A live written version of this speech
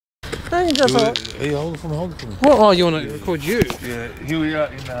Hey, that's all right. Hey, hold it for me. What? Oh, you want to record you? Yeah, here we are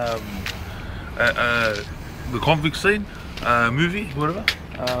in the Convict scene, movie, whatever.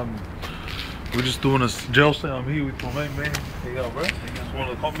 We're just doing a jail scene. I'm here with my main man. Here you go, bro. He's one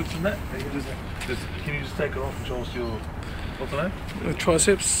of the convicts in that. Can you just take it off and show us your, what's the name?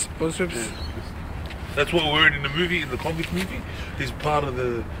 Triceps, biceps. Yeah, that's what we're wearing in the movie, in the Convict movie. He's part of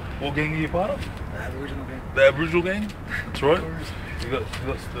the, what gang are you part of? The Aboriginal gang. The Aboriginal gang? That's right. You got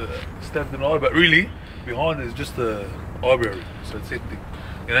the stabbed in the eye, but really, behind is just the eyebrow. So it's empty.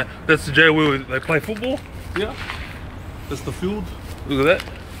 You know, that's the jail where they play football. Yeah. That's the field. Look at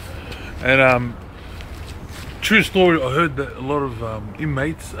that. And true story, I heard that a lot of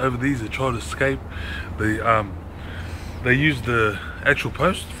inmates over these that try to escape, they use the actual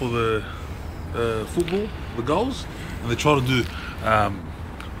post for the football, the goals, and they try to do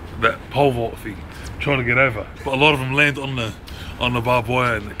that pole vault thing, trying to get over. But a lot of them land on the barbed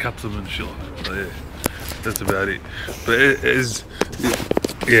wire and it cuts them and shit like that. So yeah, that's about it. But it is,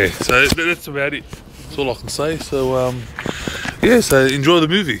 yeah. So that's about it. That's all I can say. So yeah. So enjoy the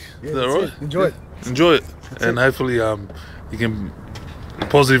movie. Yeah, is that right? It. Enjoy it. Enjoy it, and hopefully you can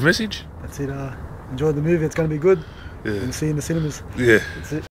positive message. That's it. Enjoy the movie. It's gonna be good. Yeah. And see you in the cinemas. Yeah. That's it.